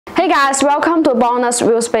Hey guys, welcome to BONOSS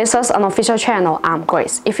Wheel Spacers unofficial channel. I'm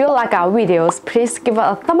Grace. If you like our videos, please give it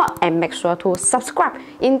a thumb up and make sure to subscribe.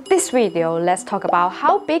 In this video, let's talk about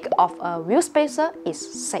how big of a wheel spacer is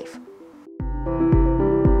safe.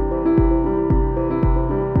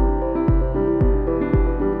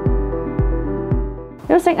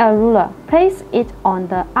 Using a ruler, place it on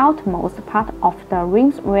the outmost part of the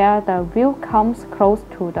rims where the wheel comes close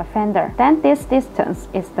to the fender. Then this distance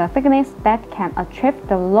is the thickness that can achieve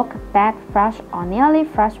the look dead flush or nearly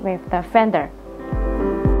flush with the fender.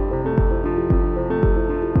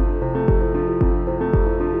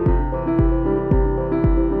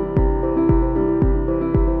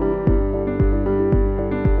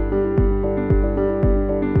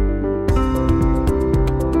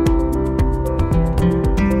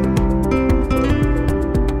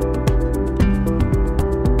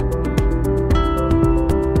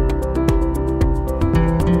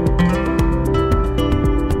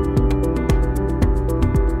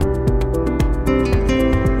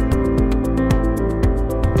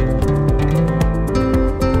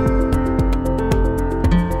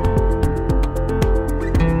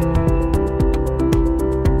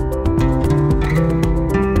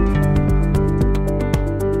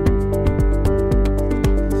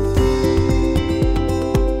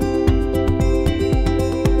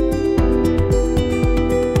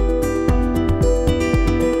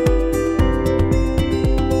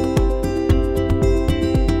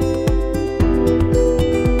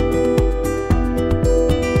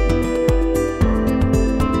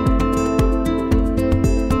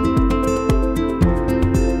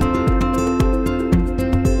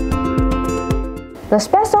 The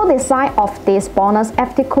special design of this BONOSS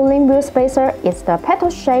FT cooling wheel spacer is the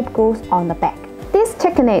petal-shaped grooves on the back. This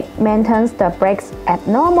technique maintains the brakes at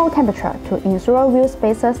normal temperature to ensure wheel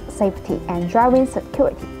spacers' safety and driving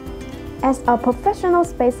security. As a professional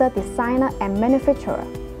spacer designer and manufacturer,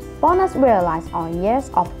 BONOSS relies on years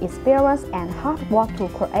of experience and hard work to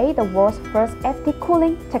create the world's first FT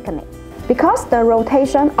cooling technique. Because the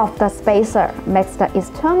rotation of the spacer makes the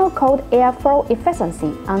external cold airflow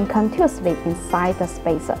efficiency continuously inside the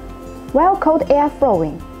spacer. While cold air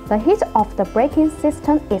flowing, the heat of the braking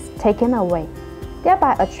system is taken away,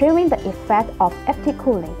 thereby achieving the effect of FT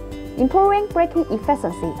cooling, improving braking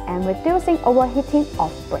efficiency and reducing overheating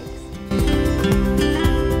of brakes.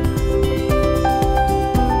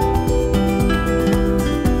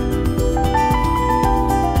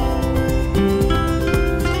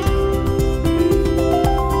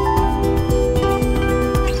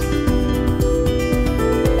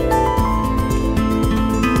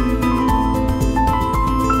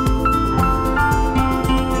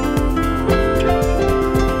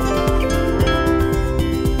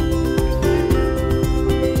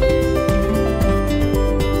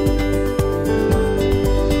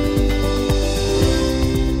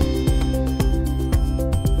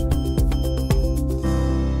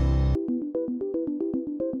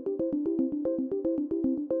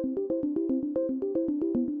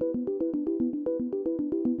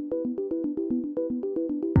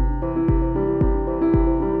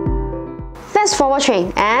 Thanks for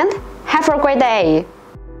watching and have a great day!